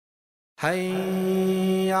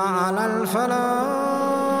حي على الفلاح.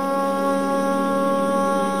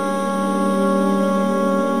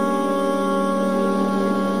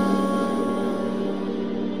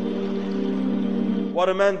 What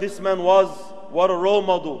a man this man was, what a role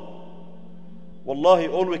model. Wallahi,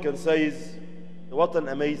 all we can say is, what an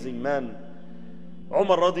amazing man.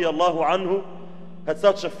 Umar radiallahu anhu had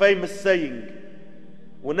such a famous saying.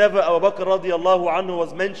 Whenever Abu Bakr radiallahu anhu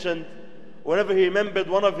was mentioned, whenever he remembered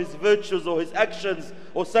one of his virtues or his actions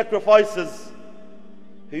or sacrifices,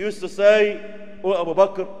 he used to say, "Oh Abu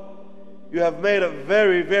Bakr, you have made it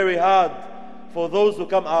very, very hard for those who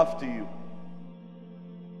come after you."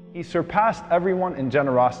 He surpassed everyone in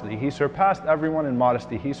generosity. He surpassed everyone in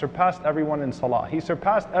modesty. He surpassed everyone in salah. He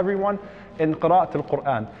surpassed everyone in qira'at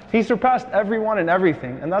al-Quran. He surpassed everyone in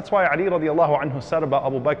everything. And that's why Ali radiallahu anhu said about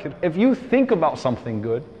Abu Bakr, if you think about something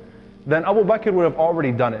good, then Abu Bakr would have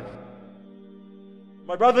already done it.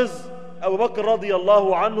 My brothers, Abu Bakr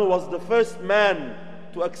radiallahu anhu was the first man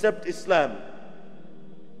to accept Islam.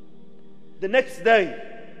 The next day,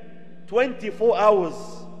 24 hours,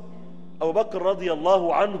 Abu Bakr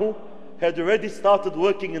radiallahu anhu had already started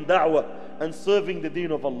working in da'wah and serving the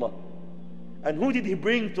deen of Allah. And who did he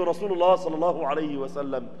bring to Rasulullah sallallahu alayhi wa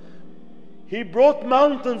sallam? He brought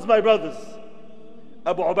mountains, my brothers.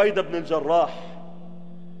 Abu Ubaidah ibn al-Jarrah,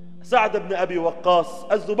 Sa'd ibn Abi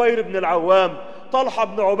Waqqas, Az-Zubayr ibn al-Awwam, Talha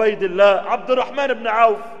ibn Ubaidillah, Abdurrahman ibn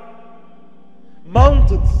Auf.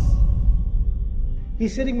 Mountains.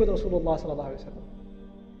 He's sitting with Rasulullah sallallahu alayhi wa sallam.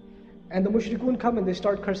 And the mushrikun come and they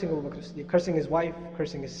start cursing Abu Bakr As Siddiq, cursing his wife,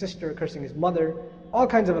 cursing his sister, cursing his mother, all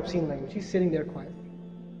kinds of obscene language. He's sitting there quietly.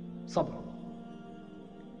 Sabr.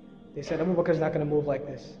 They said, Abu Bakr is not going to move like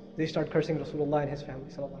this. They start cursing Rasulullah and his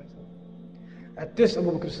family. At this,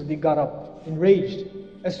 Abu Bakr As Siddiq got up, enraged.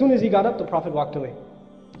 As soon as he got up, the Prophet walked away.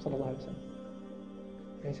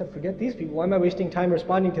 And he said, forget these people. Why am I wasting time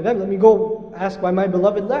responding to them? Let me go ask why my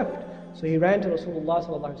beloved left. So he ran to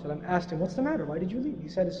Rasulullah, asked him, what's the matter? Why did you leave? He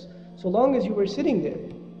said, so long as you were sitting there,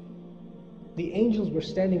 the angels were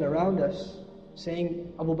standing around us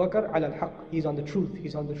saying, Abu Bakr ala al-haq, he's on the truth,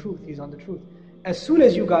 he's on the truth, he's on the truth. As soon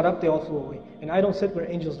as you got up, they all flew away. And I don't sit where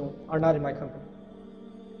angels are not in my company.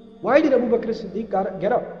 Why did Abu Bakr As-Siddiq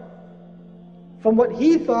get up? From what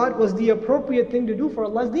he thought was the appropriate thing to do for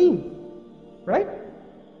Allah's deen. Right?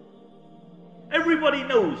 Everybody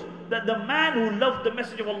knows that the man who loved the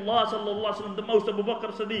Messenger of Allah sallallahu alaihi wasallam the most, Abu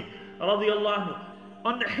Bakr Siddiq radiallahu anhu,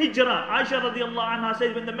 on the Hijrah, Aisha radiallahu anha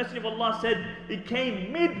says, when the Messenger of Allah said, he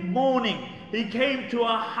came mid-morning, he came to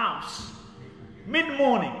our house,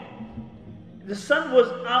 mid-morning. The sun was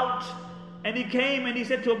out, and he came and he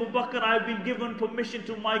said to Abu Bakr, I have been given permission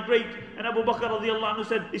to migrate. And Abu Bakr radiallahu anhu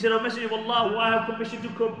said, he said, O Messenger of Allah, I have permission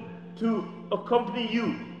to accompany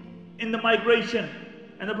you in the migration.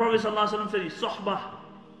 And the Prophet sallallahu alaihi wasallam said, Sohbah.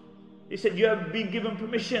 He said, you have been given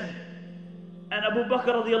permission. And Abu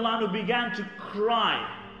Bakr radiallahu anhu began to cry.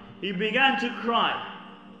 He began to cry.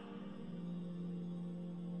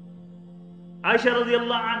 Aisha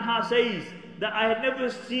radiallahu anha says that I had never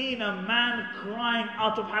seen a man crying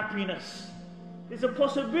out of happiness. There's a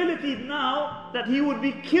possibility now that he would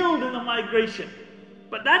be killed in the migration.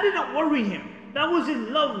 But that did not worry him. That was his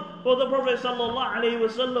love for the Prophet sallallahu alaihi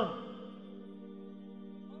wasallam.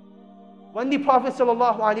 When the Prophet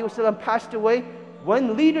ﷺ passed away,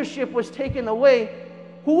 when leadership was taken away,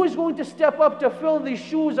 who was going to step up to fill the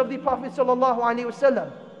shoes of the Prophet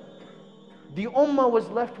ﷺ? The Ummah was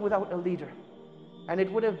left without a leader. And it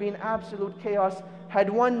would have been absolute chaos had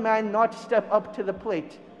one man not step up to the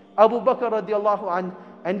plate, Abu Bakr radiallahu anh,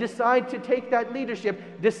 and decide to take that leadership,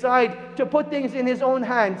 decide to put things in his own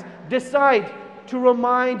hands, decide to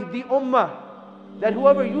remind the Ummah that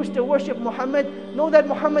whoever used to worship Muhammad, know that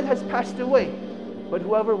Muhammad has passed away. But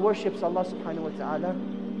whoever worships Allah subhanahu wa ta'ala,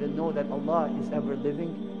 then know that Allah is ever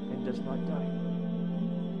living and does not die.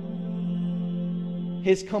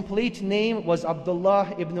 His complete name was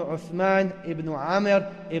Abdullah ibn Uthman ibn Amr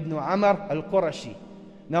ibn Amr al-Qurashi.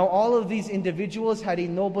 Now all of these individuals had a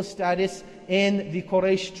noble status in the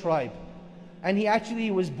Quraysh tribe. And he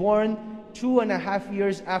actually was born 2.5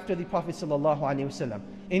 years after the Prophet sallallahu alaihi wasallam.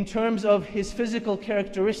 In terms of his physical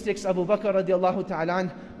characteristics, Abu Bakr radiallahu ta'ala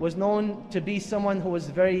was known to be someone who was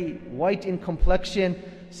very white in complexion,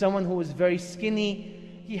 someone who was very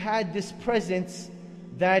skinny. He had this presence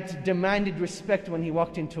that demanded respect when he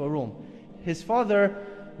walked into a room. His father,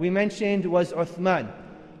 we mentioned, was Uthman.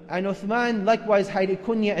 And Uthman likewise had a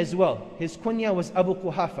kunya as well. His kunya was Abu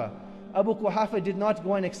Quhafa. Abu Quhafa did not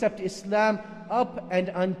go and accept Islam up and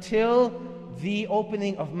until the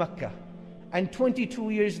opening of Mecca. And 22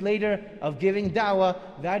 years later of giving da'wah,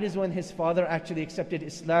 that is when his father actually accepted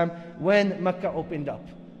Islam, when Mecca opened up.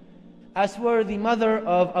 As for the mother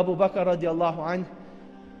of Abu Bakr radiallahu anh,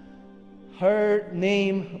 her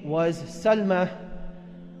name was Salma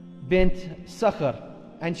bint Sakhr,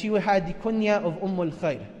 and she had the kunya of Ummul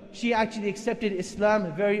Khair. She actually accepted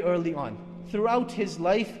Islam very early on. Throughout his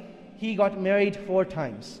life, he got married 4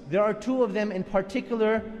 times. There are 2 of them in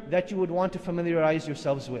particular that you would want to familiarize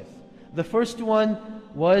yourselves with. The first one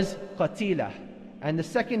was Qatila, and the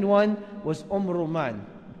second one was Ruman.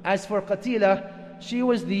 As for Qatila, she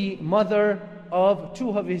was the mother of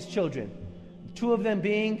 2 of his children, 2 of them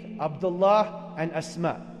being Abdullah and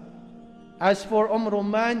Asma. As for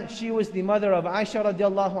Ruman, she was the mother of Aisha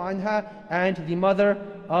radiallahu anha and the mother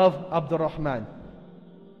of Abdurrahman.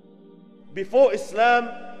 Before Islam,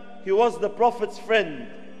 he was the Prophet's friend,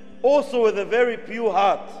 also with a very pure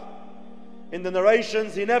heart. In the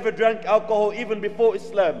narrations, he never drank alcohol even before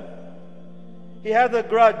Islam. He had a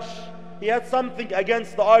grudge. He had something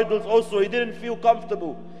against the idols also. He didn't feel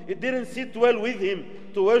comfortable. It didn't sit well with him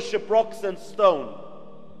to worship rocks and stone.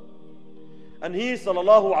 And he,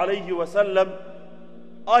 sallallahu alayhi wasallam,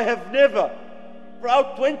 I have never,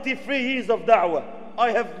 throughout 23 years of da'wah,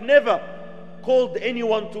 I have never called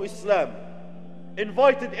anyone to Islam,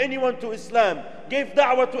 invited anyone to Islam, gave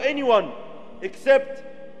da'wah to anyone,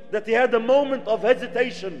 except that he had a moment of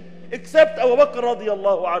hesitation, except Abu Bakr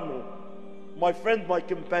radiallahu anhu, my friend, my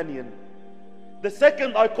companion. The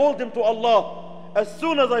second I called him to Allah, as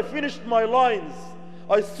soon as I finished my lines,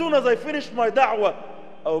 as soon as I finished my da'wah,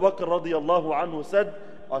 Abu Bakr radiallahu anhu said,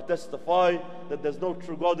 I testify that there's no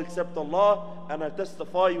true God except Allah, and I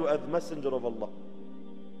testify you as the messenger of Allah.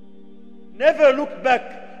 Never looked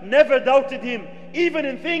back, never doubted him, even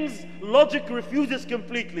in things logic refuses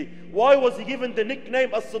completely. Why was he given the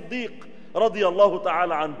nickname As Siddiq radiallahu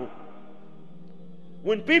ta'ala anhu?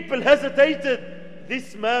 When people hesitated,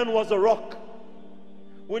 this man was a rock.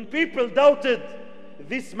 When people doubted,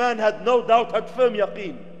 this man had no doubt, had firm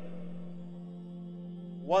yaqeen.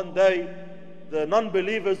 One day, the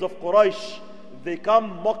non-believers of Quraysh, they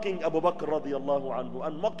come mocking Abu Bakr radiallahu anhu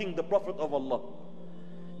and mocking the Prophet of Allah.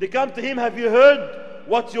 They come to him, have you heard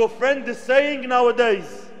what your friend is saying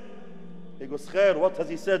nowadays? He goes, Khair, what has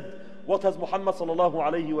he said? What has Muhammad sallallahu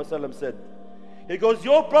alayhi wasallam said? He goes,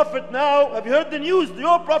 your Prophet now, have you heard the news?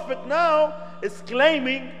 Your Prophet now is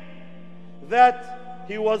claiming that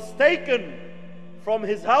he was taken from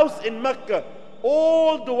his house in Mecca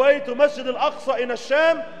all the way to Masjid al-Aqsa in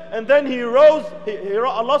Asham, and then he rose,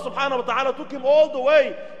 Allah subhanahu wa ta'ala took him all the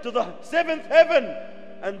way to the 7th heaven,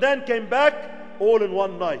 and then came back all in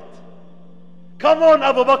one night. Come on,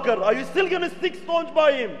 Abu Bakr, are you still going to stick stones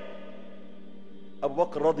by him? Abu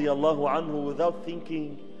Bakr radiallahu anhu, without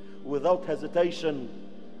thinking, without hesitation,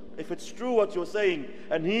 if it's true what you're saying,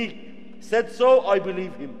 and he said so, I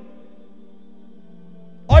believe him.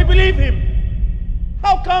 I believe him.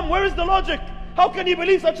 How come? Where is the logic? How can he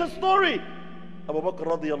believe such a story? Abu Bakr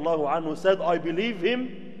radiallahu anhu said, I believe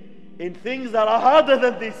him in things that are harder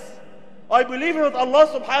than this. I believe him that Allah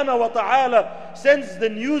subhanahu wa ta'ala sends the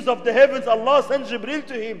news of the heavens. Allah sends Jibreel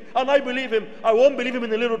to him, and I believe him. I won't believe him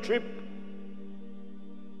in a little trip.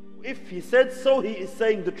 If he said so, he is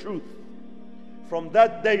saying the truth. From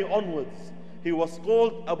that day onwards, he was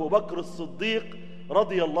called Abu Bakr As Siddiq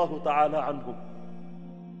radiallahu ta'ala anhu.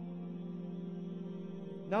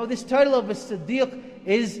 Now this title of As Siddiq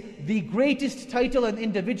is the greatest title an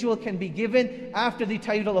individual can be given after the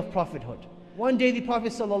title of prophethood. One day the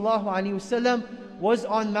Prophet ﷺ was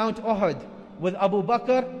on Mount Uhud with Abu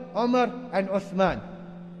Bakr, Umar and Uthman.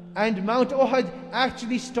 And Mount Uhud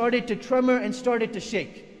actually started to tremor and started to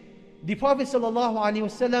shake. The Prophet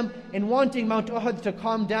ﷺ, in wanting Mount Uhud to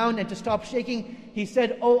calm down and to stop shaking, he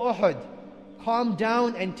said, O Uhud, calm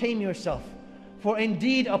down and tame yourself. For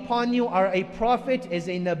indeed upon you are a prophet, is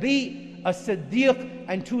a Nabi, a Siddiq,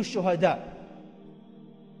 and 2 Shuhada.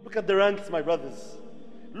 Look at the ranks, my brothers.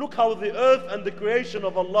 Look how the earth and the creation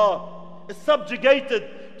of Allah is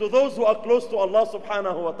subjugated to those who are close to Allah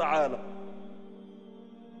subhanahu wa ta'ala.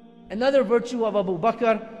 Another virtue of Abu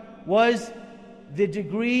Bakr was the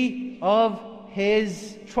degree of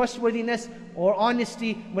his trustworthiness or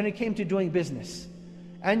honesty when it came to doing business.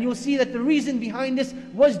 And you'll see that the reason behind this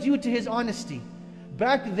was due to his honesty.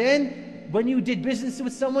 Back then, when you did business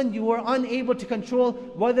with someone, you were unable to control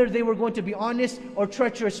whether they were going to be honest or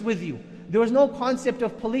treacherous with you. There was no concept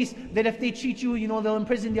of police that if they cheat you, they'll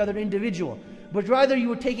imprison the other individual. But rather you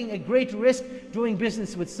were taking a great risk doing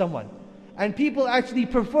business with someone. And people actually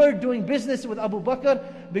preferred doing business with Abu Bakr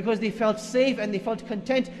because they felt safe and they felt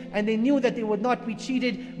content, and they knew that they would not be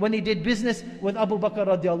cheated when they did business with Abu Bakr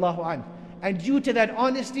radiallahu anhu. And due to that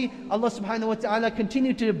honesty, Allah subhanahu wa ta'ala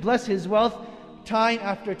continued to bless his wealth time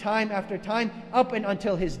after time after time, up and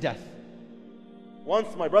until his death.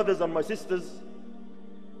 Once, my brothers and my sisters,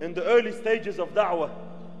 in the early stages of da'wah,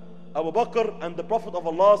 Abu Bakr and the Prophet of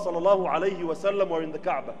Allah sallallahu alayhi wasallam were in the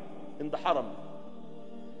Kaaba, in the Haram.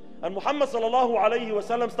 And Muhammad sallallahu alayhi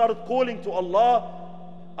wasallam started calling to Allah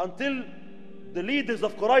until the leaders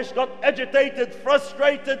of Quraysh got agitated,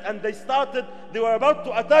 frustrated, and they were about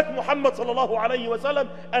to attack Muhammad sallallahu alayhi wasallam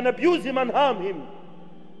and abuse him and harm him.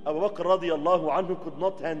 Abu Bakr radiallahu anhu could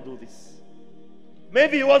not handle this.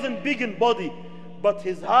 Maybe he wasn't big in body, but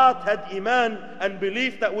his heart had iman and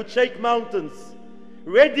belief that would shake mountains.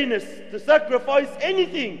 Readiness to sacrifice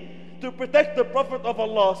anything to protect the Prophet of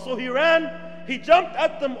Allah. So he ran, he jumped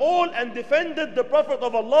at them all and defended the Prophet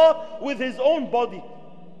of Allah with his own body.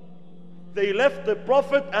 They left the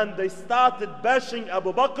Prophet and they started bashing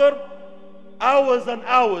Abu Bakr hours and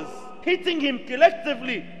hours, hitting him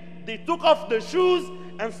collectively. They took off the shoes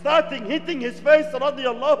and started hitting his face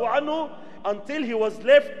radiallahu anhu until he was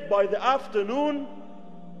left by the afternoon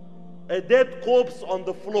a dead corpse on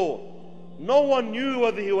the floor. No one knew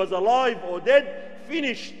whether he was alive or dead.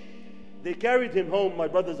 Finished. They carried him home, my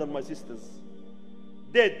brothers and my sisters.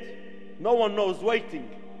 Dead. No one knows, waiting.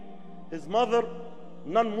 His mother,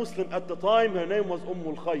 non-Muslim at the time, her name was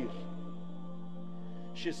Khayr.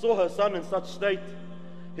 She saw her son in such state.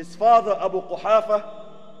 His father, Abu Quhafa,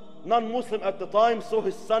 non-Muslim at the time, saw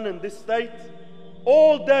his son in this state.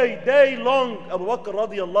 All day long, Abu Bakr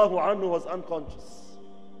radiallahu anhu was unconscious.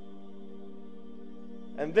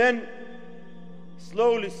 And then,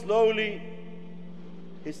 slowly,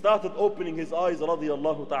 he started opening his eyes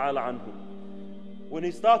radiallahu ta'ala anhu. When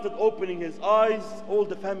he started opening his eyes, all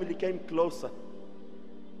the family came closer.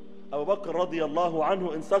 Abu Bakr radiallahu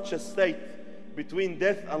anhu in such a state, between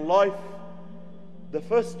death and life, the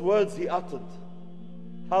first words he uttered,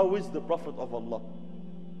 "How is the Prophet of Allah?"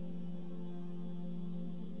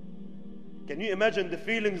 Can you imagine the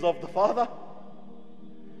feelings of the father?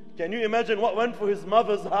 Can you imagine what went through his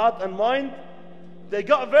mother's heart and mind? They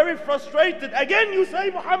got very frustrated. Again you say,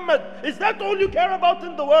 "Muhammad, is that all you care about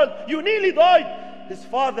in the world? You nearly died." His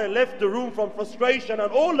father left the room from frustration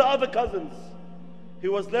and all the other cousins. He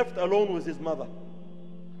was left alone with his mother.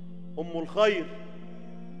 Khayr,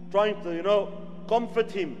 trying to,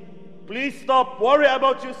 comfort him. "Please stop, worry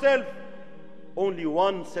about yourself." Only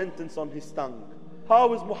one sentence on his tongue.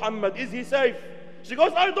 "How is Muhammad? Is he safe?" She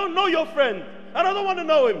goes, "I don't know your friend, and I don't want to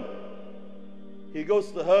know him." He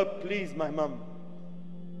goes to her, "Please, my mom.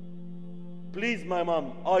 Please, my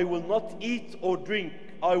mom, I will not eat or drink.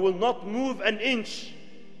 I will not move an inch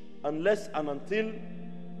unless and until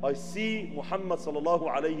I see Muhammad sallallahu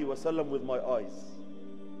alayhi wasallam with my eyes."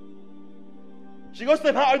 She goes to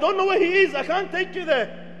him, "I don't know where he is. I can't take you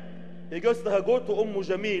there." He goes to her, "Go to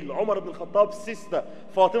Jamil, Umar ibn Khattab's sister,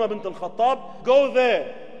 Fatima bint al-Khattab. Go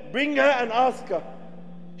there, bring her and ask her."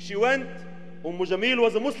 She went. Jamil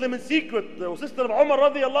was a Muslim in secret. The sister of Umar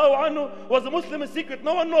radiallahu anhu was a Muslim in secret.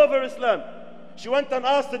 No one knew of her Islam. She went and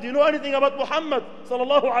asked her, "Do you know anything about Muhammad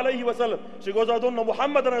sallallahu alayhi wasallam?" She goes, "I don't know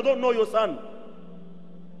Muhammad and I don't know your son."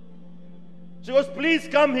 She goes, "Please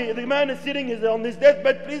come here. The man is sitting on his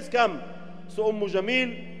deathbed. Please come." So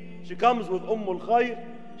Jamil, she comes with Khayr.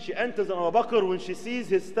 She enters on Abu Bakr. When she sees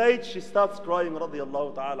his state, she starts crying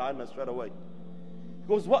radiallahu ta'ala anha straight away. He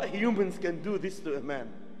goes, "What humans can do this to a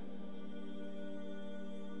man?"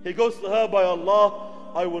 He goes to her, "By Allah,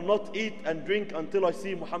 I will not eat and drink until I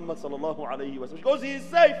see Muhammad sallallahu alayhi wa sallam." She goes, "He is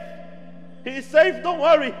safe. He is safe, don't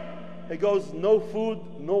worry." He goes, "No food,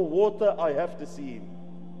 no water, I have to see him."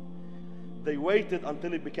 They waited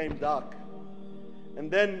until it became dark. And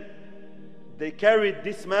then they carried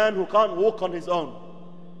this man who can't walk on his own.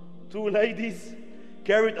 Two ladies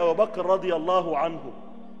carried Abu Bakr radiallahu anhu.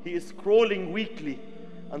 He is crawling weakly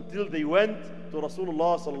until they went to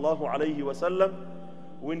Rasulullah sallallahu alayhi wa sallam.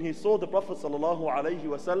 When he saw the Prophet sallallahu alayhi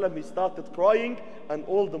wa sallam, he started crying and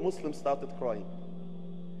all the Muslims started crying.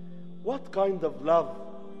 What kind of love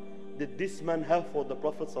did this man have for the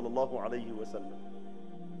Prophet sallallahu alayhi wa sallam?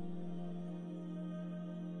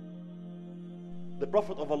 The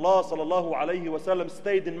Prophet of Allah sallallahu alayhi wa sallam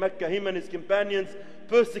stayed in Mecca, him and his companions,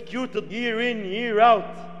 persecuted year in, year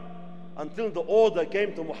out, until the order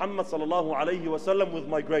came to Muhammad sallallahu alayhi wa sallam with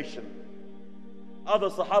migration.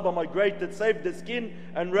 Other Sahaba migrated, saved their skin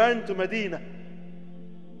and ran to Medina.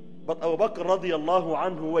 But Abu Bakr radiallahu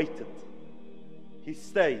anhu waited. He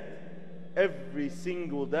stayed. Every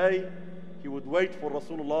single day he would wait for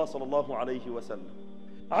Rasulullah sallallahu alayhi wa sallam.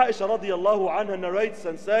 Aisha radiallahu anha narrates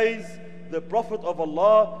and says, the Prophet of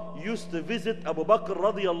Allah used to visit Abu Bakr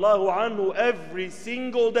radiallahu anhu every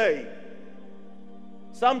single day.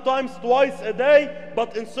 Sometimes twice a day,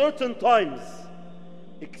 but in certain times.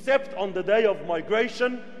 Except on the day of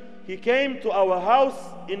migration, he came to our house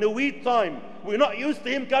in a week time. We're not used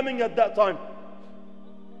to him coming at that time.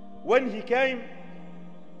 When he came,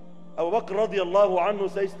 Abu Bakr radiallahu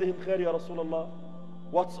anhu says to him, Khair ya Rasulullah,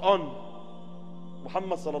 what's on?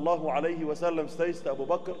 Muhammad sallallahu alayhi wa sallam says to Abu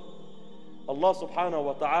Bakr, Allah subhanahu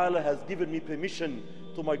wa ta'ala has given me permission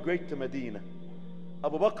to migrate to Medina.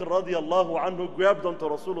 Abu Bakr radiallahu anhu grabbed onto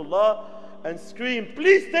Rasulullah and screamed,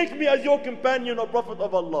 please take me as your companion, O Prophet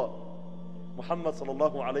of Allah. Muhammad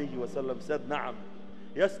sallallahu alayhi wa sallam said, Na'am.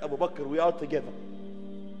 Yes, Abu Bakr, we are together.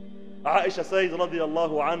 Aisha says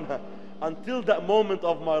radiallahu anha, until that moment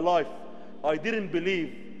of my life, I didn't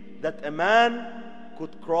believe that a man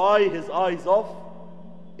could cry his eyes off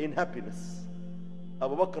in happiness.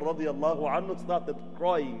 Abu Bakr radiallahu anhu started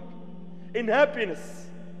crying in happiness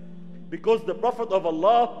because the Prophet of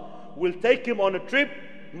Allah will take him on a trip.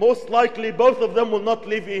 Most likely both of them will not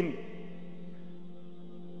live in.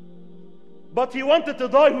 But he wanted to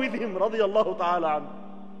die with him radiallahu ta'ala anhu.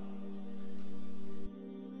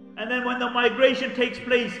 And then when the migration takes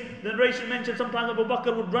place, the narration mentions sometimes Abu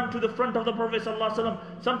Bakr would run to the front of the Prophet ﷺ,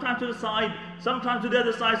 sometimes to the side, sometimes to the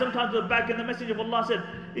other side, sometimes to the back. And the Messenger of Allah said,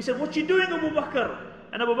 he said, what you doing, Abu Bakr?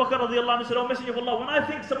 And Abu Bakr radiallahu anhu said, oh Messenger of Allah, when I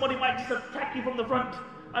think somebody might just attack you from the front,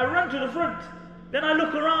 I run to the front. Then I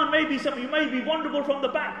look around, maybe you may be vulnerable from the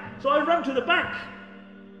back. So I run to the back.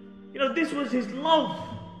 You know, this was his love.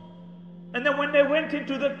 And then when they went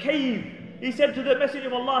into the cave, he said to the Messenger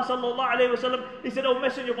of Allah sallallahu alayhi wa sallam, he said, oh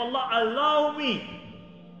Messenger of Allah, allow me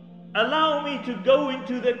to go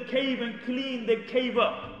into the cave and clean the cave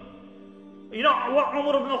up. You know what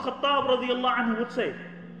Umar ibn al-Khattab radiallahu anhu would say?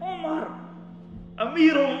 Umar,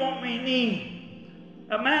 Amir al-Mu'mineen,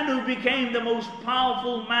 a man who became the most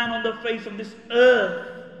powerful man on the face of this earth.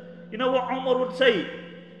 You know what Umar would say?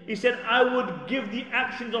 He said, I would give the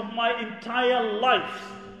actions of my entire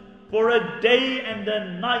life for a day and a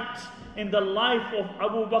night in the life of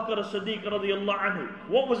Abu Bakr As Siddiq radiallahu anhu.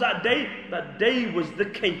 What was that day? That day was the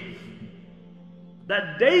cave.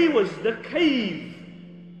 That day was the cave.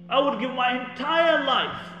 I would give my entire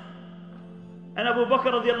life. And Abu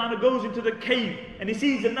Bakr radiallahu anhu goes into the cave and he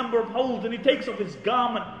sees a number of holes and he takes off his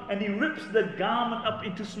garment and he rips the garment up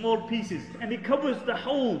into small pieces and he covers the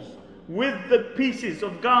holes with the pieces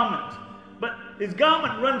of garment. But his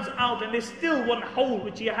garment runs out and there's still one hole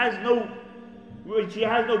which he has no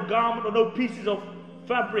garment or no pieces of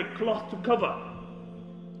fabric, cloth to cover.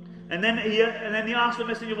 And then he asked the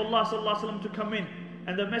Messenger of Allah sallallahu alaihi wasallam to come in,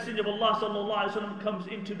 and the Messenger of Allah sallallahu alaihi wasallam comes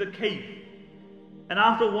into the cave. And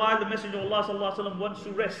after a while, the Messenger of Allah sallallahu alaihi wasallam wants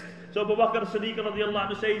to rest. So Abu Bakr As Siddiq radiallahu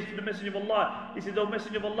anhu says to the Messenger of Allah, he says, "O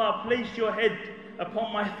Messenger of Allah, place your head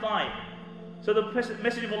upon my thigh." So the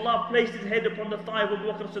Messenger of Allah placed his head upon the thigh of Abu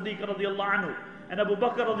Bakr As Siddiq radiallahu anhu, and Abu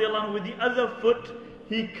Bakr radiallahu anhu with the other foot,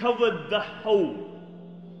 he covered the hole.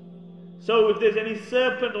 So if there's any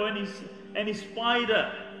serpent or any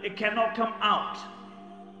spider, it cannot come out.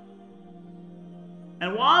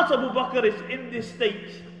 And whilst Abu Bakr is in this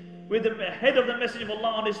state, with the head of the Messenger of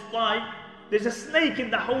Allah on his thigh, there's a snake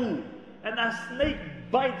in the hole, and that snake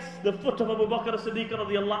bites the foot of Abu Bakr As Siddiq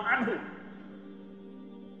radiallahu anhu.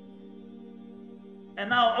 And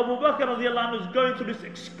now Abu Bakr radiallahu anhu is going through this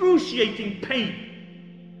excruciating pain.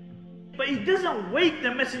 But he doesn't wake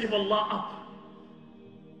the Messenger of Allah up.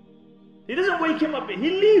 He doesn't wake him up, he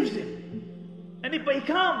leaves him. But he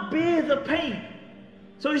can't bear the pain.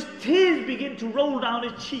 So his tears begin to roll down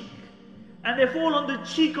his cheek. And they fall on the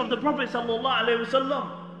cheek of the Prophet sallallahu alaihi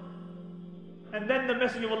wasallam. And then the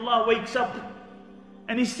Messenger of Allah wakes up.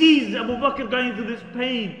 And he sees Abu Bakr going through this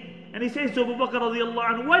pain. And he says to Abu Bakr radiallahu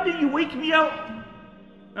anhu, "Why didn't you wake me up?"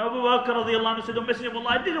 Now Abu Bakr radiallahu anhu said, "O Messenger of Allah,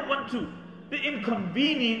 I didn't want to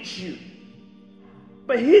inconvenience you."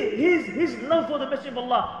 But his love for the Messenger of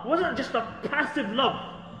Allah wasn't just a passive love.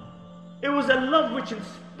 It was a love which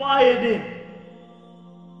inspired him.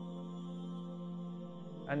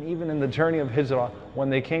 And even in the journey of Hijrah, when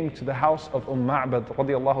they came to the house of Ma'bad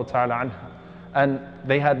radiallahu ta'ala anha, and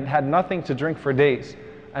they had nothing to drink for days.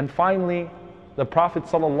 And finally, the Prophet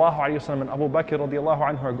sallallahu alaihi wasallam and Abu Bakr radiallahu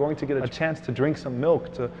anhu are going to get a chance to drink some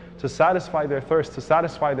milk, to satisfy their thirst, to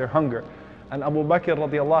satisfy their hunger. And Abu Bakr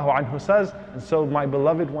radiallahu anhu says, and so my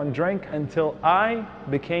beloved one drank until I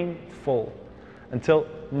became full, until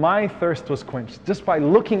my thirst was quenched, just by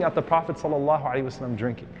looking at the Prophet sallallahu alaihi wasallam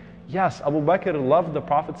drinking. Yes, Abu Bakr loved the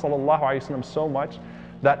Prophet sallallahu alaihi wasallam so much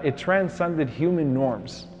that it transcended human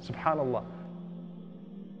norms. Subhanallah.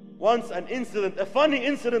 Once a funny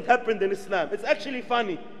incident happened in Islam. It's actually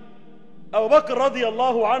funny. Abu Bakr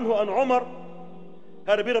radiallahu anhu and Umar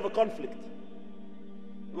had a bit of a conflict.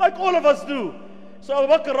 like all of us do. So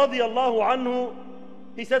Abu Bakr radiallahu anhu,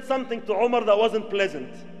 he said something to Umar that wasn't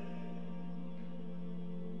pleasant.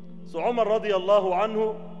 So Umar radiallahu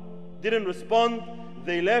anhu didn't respond.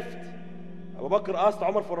 They left. Abu Bakr asked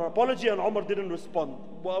Umar for an apology and Umar didn't respond.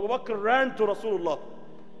 But Abu Bakr ran to Rasulullah.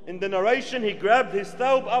 In the narration, he grabbed his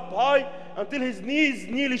thawb up high until his knees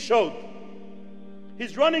nearly showed.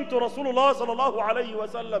 He's running to Rasulullah sallallahu alayhi wa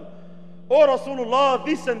sallam. Oh Rasulullah,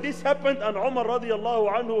 this and this happened, and Umar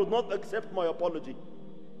radiallahu anhu would not accept my apology.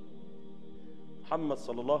 Muhammad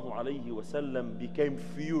sallallahu alayhi wa sallam became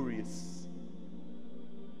furious.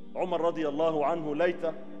 Umar radiallahu anhu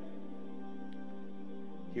later,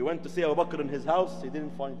 he went to see Abu Bakr in his house, he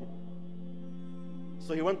didn't find him.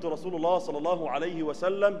 So he went to Rasulullah sallallahu alayhi wa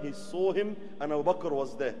sallam, he saw him and Abu Bakr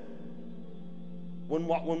was there. When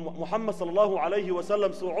Muhammad sallallahu alayhi wa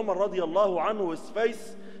sallam saw Umar radiallahu anhu, his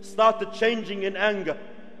face started changing in anger.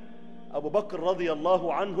 Abu Bakr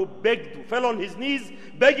radiallahu anhu begged, fell on his knees,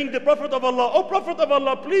 begging the Prophet of Allah, oh Prophet of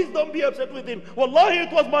Allah, please don't be upset with him. Wallahi,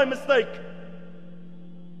 it was my mistake.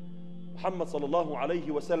 Muhammad sallallahu alayhi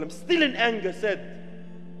wa sallam, still in anger, said,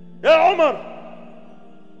 Ya Umar,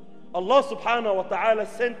 Allah subhanahu wa ta'ala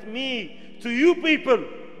sent me to you people.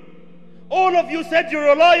 All of you said you're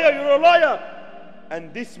a liar, you're a liar.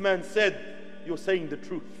 And this man said, you're saying the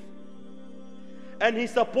truth. And he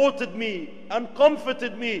supported me and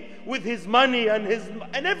comforted me with his money and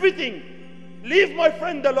everything. Leave my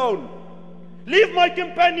friend alone. Leave my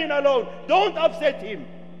companion alone. Don't upset him.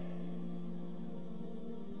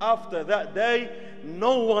 After that day,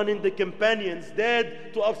 no one in the companions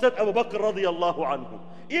dared to upset Abu Bakr radiallahu anhu,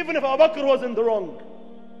 even if Abu Bakr was in the wrong.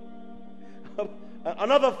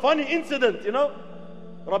 Another funny incident,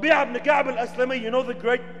 Rabi'a ibn Ka'b al-Aslami,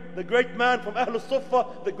 the great man from Ahl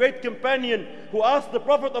al-Suffah, the great companion who asked the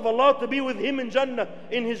Prophet of Allah to be with him in Jannah,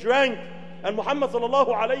 in his rank. And Muhammad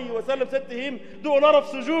sallallahu alayhi wa sallam said to him, do a lot of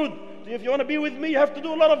sujood. If you want to be with me, you have to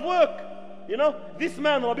do a lot of work. This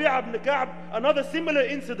man, Rabi'a ibn Ka'b, another similar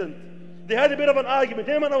incident. They had a bit of an argument,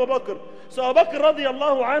 him and Abu Bakr. So Abu Bakr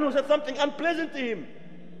radiallahu anhu said something unpleasant to him.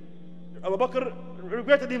 Abu Bakr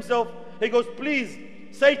regretted himself. He goes, please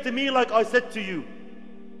say to me like I said to you.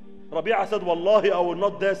 Rabi'a said, Wallahi, I will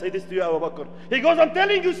not dare say this to you, Abu Bakr. He goes, I'm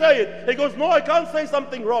telling you, say it. He goes, no, I can't say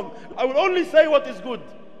something wrong. I will only say what is good.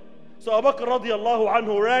 So Abu Bakr radiallahu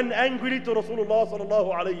anhu ran angrily to Rasulullah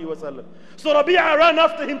sallallahu alayhi wa sallam. So Rabi'a ran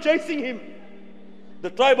after him, chasing him. The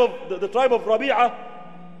tribe of Rabi'a,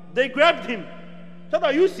 they grabbed him. Said,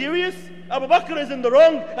 are you serious? Abu Bakr is in the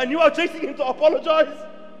wrong and you are chasing him to apologize?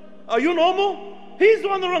 Are you normal? He's the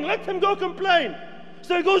one in the wrong. Let him go complain.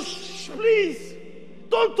 So he goes, shh, please,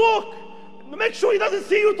 don't talk. Make sure he doesn't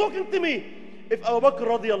see you talking to me. If Abu Bakr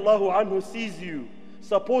radiallahu anhu sees you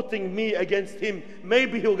supporting me against him,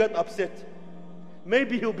 maybe he'll get upset.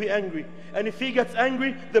 Maybe he'll be angry. And if he gets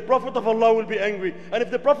angry, the Prophet of Allah will be angry. And if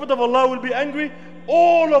the Prophet of Allah will be angry,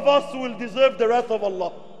 all of us will deserve the wrath of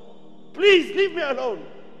Allah. Please leave me alone.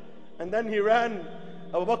 And then he ran.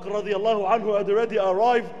 Abu Bakr radiallahu anhu had already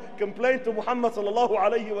arrived, complained to Muhammad sallallahu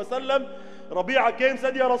alayhi wa sallam. Rabi'a came,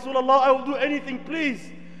 said, Ya Rasulullah, I will do anything,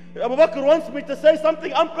 please. Abu Bakr wants me to say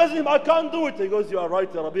something, I'm present, I can't do it. He goes, you are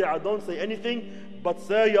right, Ya Rabi'a, don't say anything, but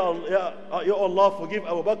say, Ya Allah, forgive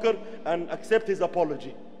Abu Bakr and accept his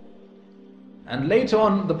apology. And later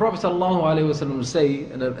on, the Prophet ﷺ would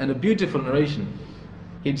say, in a beautiful narration,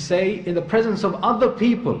 he'd say, in the presence of other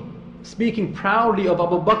people, speaking proudly of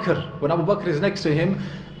Abu Bakr, when Abu Bakr is next to him,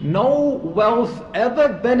 no wealth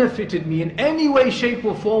ever benefited me in any way, shape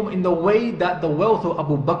or form in the way that the wealth of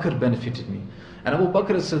Abu Bakr benefited me. And Abu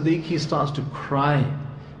Bakr As Siddiq, he starts to cry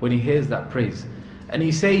when he hears that praise. And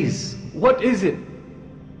he says, what is it?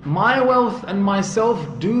 My wealth and myself,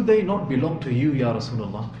 do they not belong to you, Ya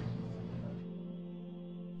Rasulullah?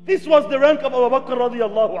 This was the rank of Abu Bakr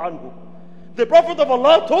radiallahu anhu. The Prophet of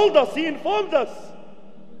Allah told us, he informed us,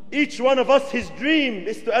 each one of us, his dream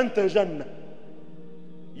is to enter Jannah.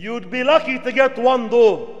 You'd be lucky to get one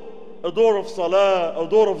door, a door of salah, a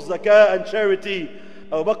door of zakah and charity.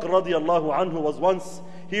 Abu Bakr radiallahu anhu was once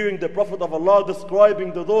hearing the Prophet of Allah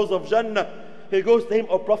describing the doors of Jannah. He goes to him,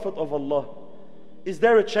 O Prophet of Allah, is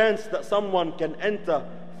there a chance that someone can enter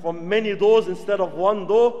from many doors instead of one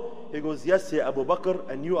door? He goes, yes, Ya Abu Bakr,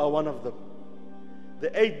 and you are one of them.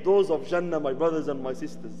 The 8 doors of Jannah, my brothers and my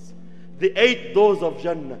sisters, the 8 doors of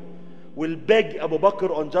Jannah will beg Abu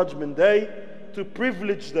Bakr on Judgment Day to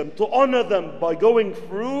privilege them, to honor them by going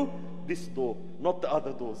through this door, not the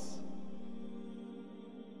other doors.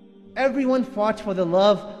 Everyone fought for the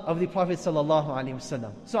love of the Prophet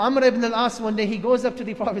ﷺ. So Amr ibn al-As, one day he goes up to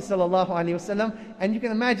the Prophet ﷺ, and you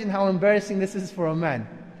can imagine how embarrassing this is for a man.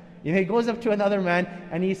 He goes up to another man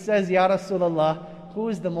and he says, Ya Rasulullah, who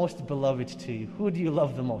is the most beloved to you? Who do you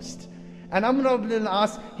love the most? And Amr ibn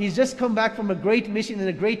al-As, he's just come back from a great mission and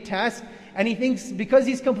a great task, and he thinks because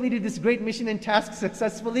he's completed this great mission and task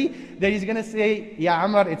successfully, that he's going to say, Ya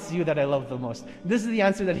Amr, it's you that I love the most. This is the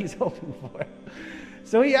answer that he's hoping for.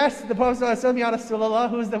 So he asked the Prophet ﷺ, Ya Rasulullah,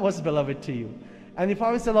 who is the most beloved to you? And the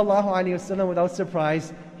Prophet ﷺ, without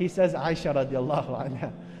surprise, he says, Aisha radiallahu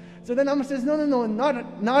anha. So then Amr says, no,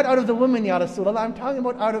 not out of the women, Ya Rasulullah, I'm talking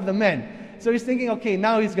about out of the men. So he's thinking, okay,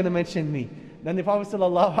 now he's going to mention me. Then the Prophet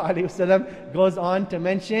ﷺ goes on to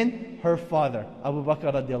mention her father, Abu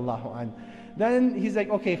Bakr radiallahu anhu. Then he's like,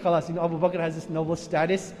 okay, khalas, Abu Bakr has this noble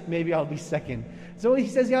status, maybe I'll be second. So he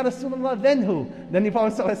says, Ya Rasulullah, then who? Then the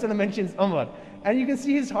Prophet ﷺ mentions Umar. And you can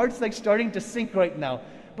see his heart's like starting to sink right now.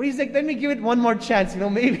 But he's like, let me give it one more chance,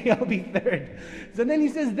 maybe I'll be third. So then he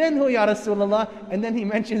says, then who, Ya Rasulullah? And then he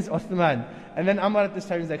mentions Uthman. And then Umar at this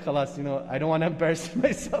time is like, khalas, I don't want to embarrass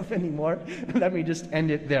myself anymore. Let me just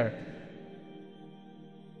end it there.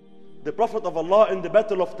 The Prophet of Allah in the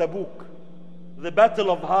battle of Tabuk, the battle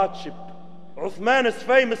of hardship, Uthman is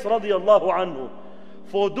famous radiallahu anhu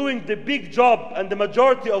for doing the big job and the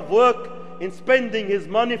majority of work in spending his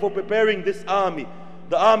money for preparing this army,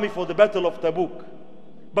 the army for the battle of Tabuk.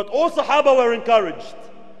 But all Sahaba were encouraged.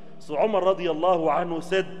 So Umar radiallahu anhu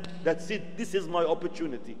said, that's it, this is my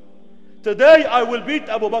opportunity. Today I will beat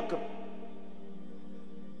Abu Bakr.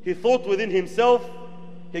 He thought within himself,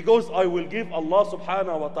 he goes, I will give Allah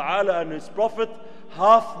subhanahu wa ta'ala and His Prophet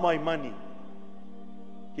half my money.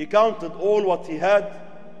 He counted all what he had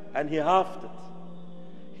and he halved it.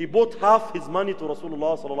 He bought half his money to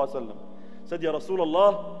Rasulullah sallallahu alaihi wasallam. Said, Ya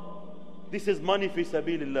Rasulullah, this is money fi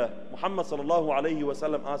sabilillah. Muhammad sallallahu alayhi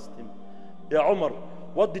wasallam asked him, Ya Umar,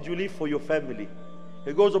 what did you leave for your family?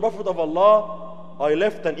 He goes, the Prophet of Allah, I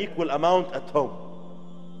left an equal amount at home.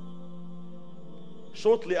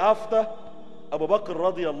 Shortly after, Abu Bakr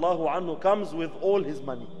radiallahu anhu comes with all his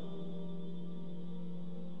money.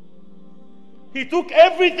 He took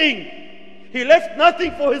everything. He left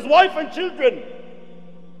nothing for his wife and children.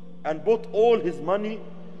 And bought all his money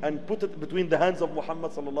and put it between the hands of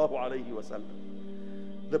Muhammad sallallahu alayhi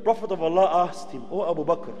wasallam. The Prophet of Allah asked him, Oh Abu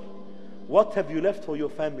Bakr, what have you left for your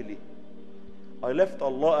family? I left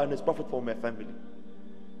Allah and His Prophet for my family.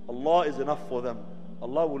 Allah is enough for them.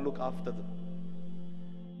 Allah will look after them.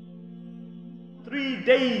 3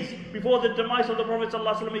 days before the demise of the Prophet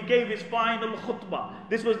ﷺ, he gave his final khutbah.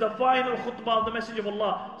 This was the final khutbah of the Messenger of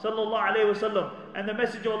Allah ﷺ. And the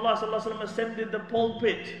Messenger of Allah ﷺ ascended the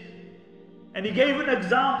pulpit. And he gave an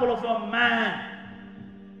example of a man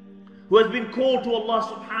who has been called to Allah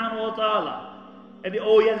subhanahu wa ta'ala. And he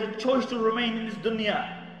has a choice to remain in this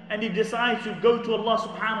dunya. And he decides to go to Allah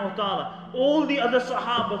subhanahu wa ta'ala. All the other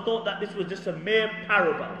Sahaba thought that this was just a mere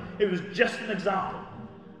parable. It was just an example.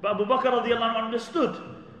 But Abu Bakr radiallahu anhu understood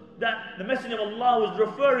that the Messenger of Allah was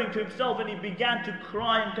referring to himself, and he began to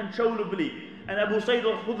cry uncontrollably. And Abu Sayyid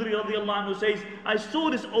al-Khudri radiallahu anhu says, I saw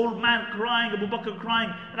this old man crying, Abu Bakr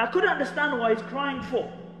crying, and I couldn't understand why he's crying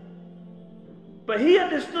for. But he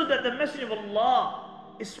understood that the Messenger of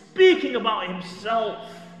Allah is speaking about himself.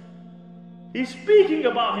 He's speaking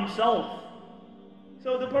about himself.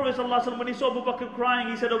 So the Prophet ﷺ, when he saw Abu Bakr crying,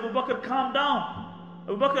 he said, Abu Bakr, calm down.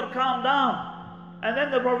 Abu Bakr, calm down. And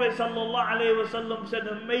then the Prophet ﷺ said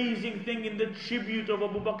an amazing thing in the tribute of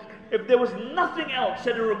Abu Bakr. If there was nothing else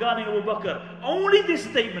said regarding Abu Bakr, only this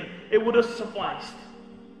statement, it would have sufficed.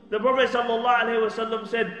 The Prophet ﷺ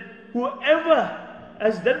said, whoever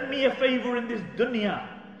has done me a favor in this dunya,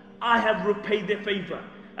 I have repaid their favor.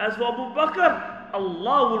 As for Abu Bakr,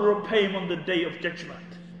 Allah will repay him on the day of judgment.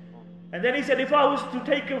 And then he said, if I was to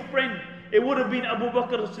take a friend, it would have been Abu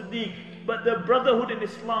Bakr As Siddiq, but the brotherhood in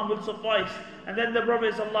Islam will suffice. And then the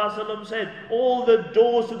Prophet ﷺ said, all the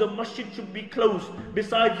doors to the masjid should be closed,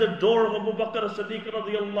 besides the door of Abu Bakr As Siddiq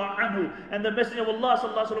radiallahu anhu. And the Messenger of Allah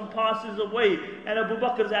ﷺ passes away, and Abu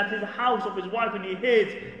Bakr is at his house of his wife, and he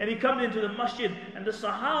hears, and he comes into the masjid, and the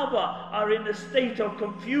Sahaba are in a state of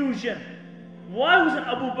confusion. Why wasn't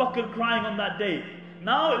Abu Bakr crying on that day?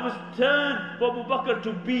 Now it was turned for Abu Bakr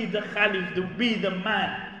to be the Khalif, to be the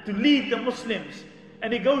man, to lead the Muslims.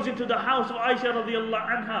 And he goes into the house of Aisha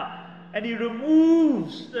radiallahu anha, and he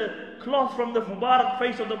removes the cloth from the Mubarak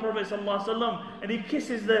face of the Prophet ﷺ, and he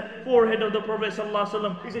kisses the forehead of the Prophet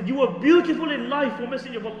ﷺ. He said, you are beautiful in life, O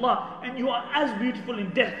Messenger of Allah, and you are as beautiful in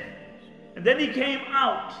death. And then he came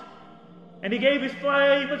out, and he gave his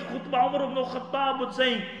famous khutbah. Umar ibn al-Khattab was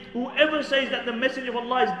saying, whoever says that the Messenger of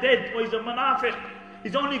Allah is dead, or he's a munafiq,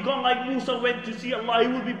 he's only gone like Musa went to see Allah, he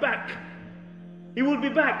will be back. He will be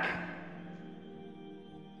back.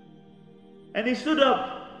 And he stood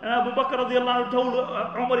up And Abu Bakr radiallahu anhu told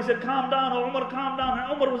Umar, he said, calm down, oh Umar, calm down.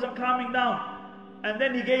 And Umar wasn't calming down. And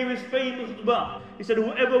then he gave his famous khutbah. He said,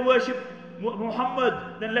 whoever worshipped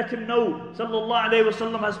Muhammad, then let him know sallallahu alayhi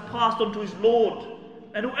wasallam has passed on to his Lord.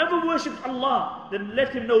 And whoever worships Allah, then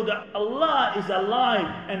let him know that Allah is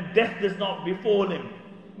alive and death does not befall him.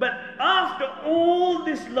 But after all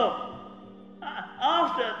this love,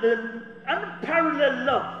 after the unparalleled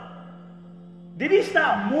love, did he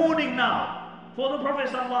start mourning now for the Prophet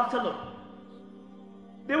sallallahu alaihi wasallam?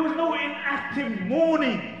 There was no inactive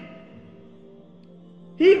mourning.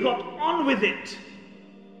 He got on with it.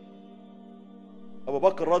 Abu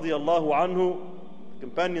Bakr radiallahu anhu,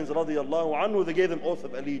 companions radiallahu anhu, they gave him oath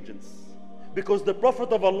of allegiance. Because the Prophet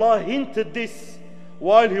of Allah hinted this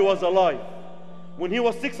while he was alive. When he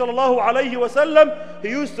was sick sallallahu alayhi wasallam, he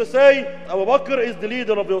used to say, Abu Bakr is the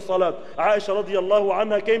leader of your salat. Aisha radiallahu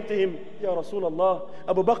anha came to him, Ya Rasulullah,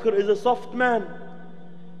 Abu Bakr is a soft man.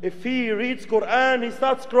 If he reads Quran, he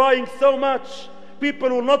starts crying so much. People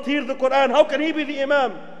will not hear the Quran. How can he be the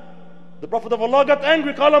Imam? The Prophet of Allah got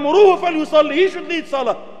angry. قال مروه فليصلي. He should lead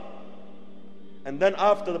salah. And then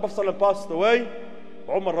after the Prophet passed away,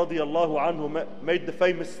 Umar radiallahu anhu made the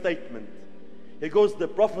famous statement. He goes, the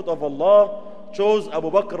Prophet of Allah chose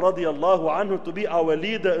Abu Bakr radiallahu anhu to be our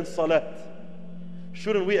leader in salat.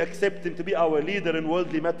 Shouldn't we accept him to be our leader in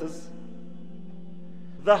worldly matters?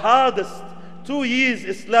 The hardest 2 years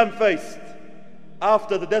Islam faced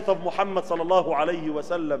after the death of Muhammad sallallahu alayhi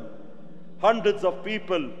wasallam, hundreds of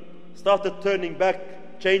people started turning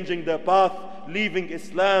back, changing their path, leaving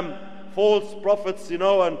Islam. False prophets,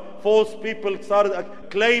 and false people started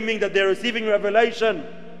claiming that they're receiving revelation.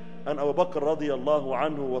 And Abu Bakr radiallahu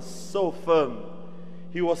anhu was so firm.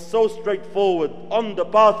 He was so straightforward on the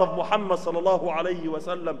path of Muhammad sallallahu alayhi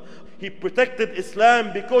wasallam. He protected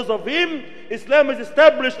Islam. Because of him, Islam is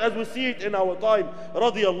established as we see it in our time.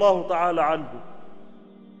 Radiallahu ta'ala anhu.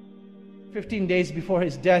 15 days before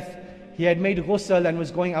his death, he had made ghusl and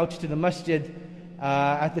was going out to the masjid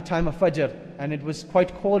at the time of Fajr. And it was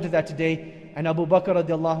quite cold that day. And Abu Bakr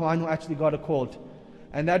radiallahu anhu actually got a cold.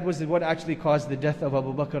 And that was what actually caused the death of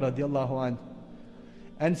Abu Bakr radiallahu anhu.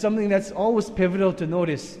 And something that's always pivotal to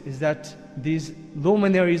notice is that these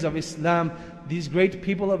luminaries of Islam, these great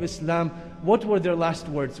people of Islam, what were their last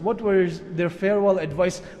words? What was their farewell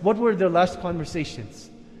advice? What were their last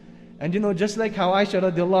conversations? And just like how Aisha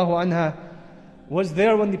radiallahu anha was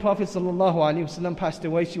there when the Prophet sallallahu alaihi wasallam passed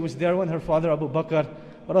away, she was there when her father Abu Bakr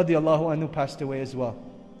radiallahu anhu passed away as well.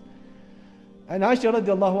 And Aisha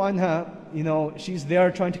radiallahu anha, she's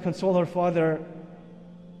there trying to console her father.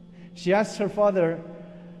 She asks her father,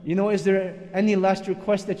 is there any last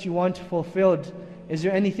request that you want fulfilled? Is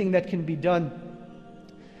there anything that can be done?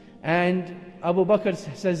 And Abu Bakr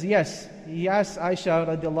says yes. He asks Aisha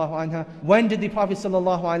radiallahu anha, when did the Prophet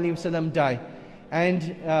sallallahu alaihi wasallam die?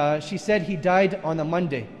 And she said he died on a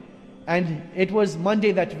Monday. And it was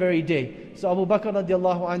Monday that very day. So Abu Bakr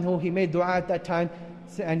radiallahu anhu, he made dua at that time.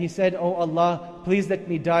 And he said, oh Allah, please let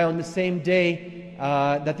me die on the same day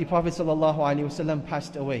that the Prophet sallallahu alaihi wasallam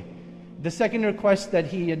passed away. The second request that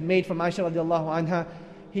he had made from Aisha radiallahu anha,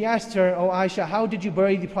 he asked her, oh Aisha, how did you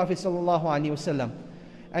bury the Prophet sallallahu alaihi wasallam?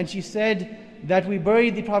 And she said that we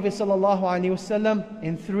buried the Prophet sallallahu alaihi wasallam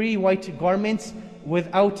in 3 white garments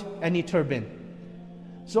without any turban.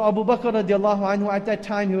 So Abu Bakr radiallahu anhu, at that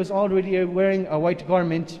time he was already wearing a white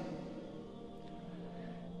garment.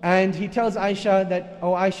 And he tells Aisha that,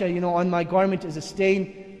 oh Aisha, on my garment is a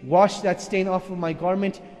stain. Wash that stain off of my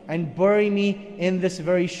garment and bury me in this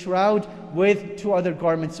very shroud with 2 other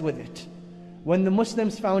garments with it. When the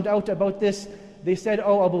Muslims found out about this, they said,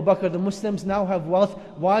 oh Abu Bakr, the Muslims now have wealth.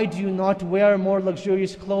 Why do you not wear more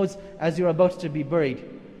luxurious clothes as you're about to be buried?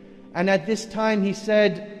 And at this time he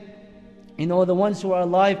said, the ones who are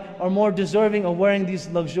alive are more deserving of wearing these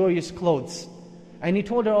luxurious clothes. And he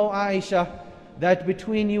told her, oh Aisha, that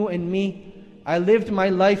between you and me, I lived my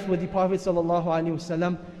life with the Prophet sallallahu alaihi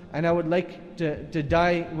wasallam, and I would like to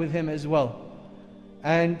die with him as well.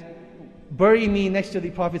 And bury me next to the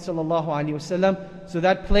Prophet sallallahu alaihi wasallam. So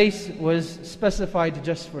that place was specified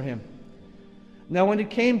just for him. Now when it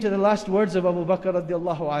came to the last words of Abu Bakr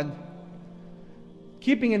radiallahu anhu,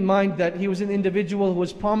 keeping in mind that he was an individual who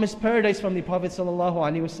was promised paradise from the Prophet sallallahu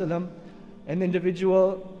alaihi wasallam, an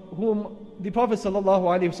individual whom the Prophet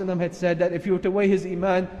ﷺ had said that if you were to weigh his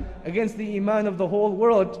iman against the iman of the whole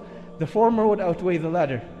world, the former would outweigh the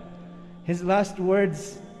latter. His last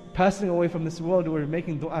words passing away from this world were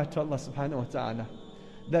making dua to Allah subhanahu wa ta'ala,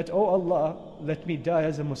 that, oh Allah, let me die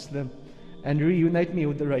as a Muslim and reunite me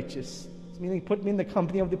with the righteous. Meaning, put me in the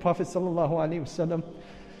company of the Prophet ﷺ,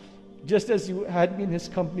 just as you had me in his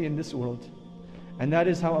company in this world. And that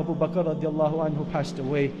is how Abu Bakr radiallahu anhu passed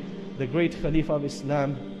away, the great Khalifa of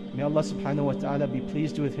Islam. May Allah subhanahu wa ta'ala be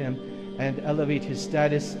pleased with him and elevate his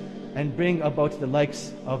status and bring about the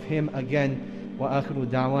likes of him again. وآخر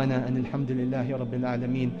دعوانا أن الحمد لله رب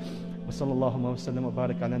العالمين وصلى الله وسلم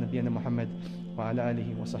وبارك على نبينا محمد وعلى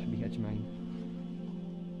آله وصحبه أجمعين.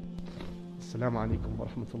 السلام عليكم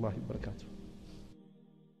ورحمة الله وبركاته.